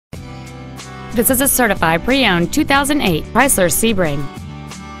This is a certified pre-owned 2008 Chrysler Sebring.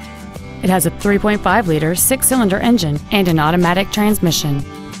 It has a 3.5-liter six-cylinder engine and an automatic transmission.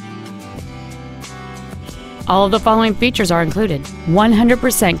 All of the following features are included: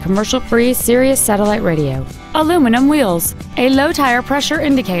 100% commercial-free Sirius satellite radio, aluminum wheels, a low tire pressure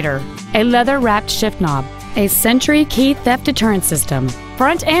indicator, a leather-wrapped shift knob, a Sentry key theft deterrent system,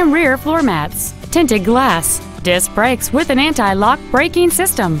 front and rear floor mats, tinted glass, disc brakes with an anti-lock braking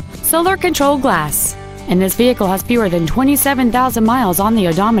system, solar control glass, and this vehicle has fewer than 27,000 miles on the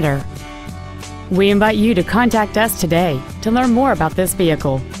odometer. We invite you to contact us today to learn more about this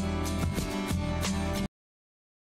vehicle.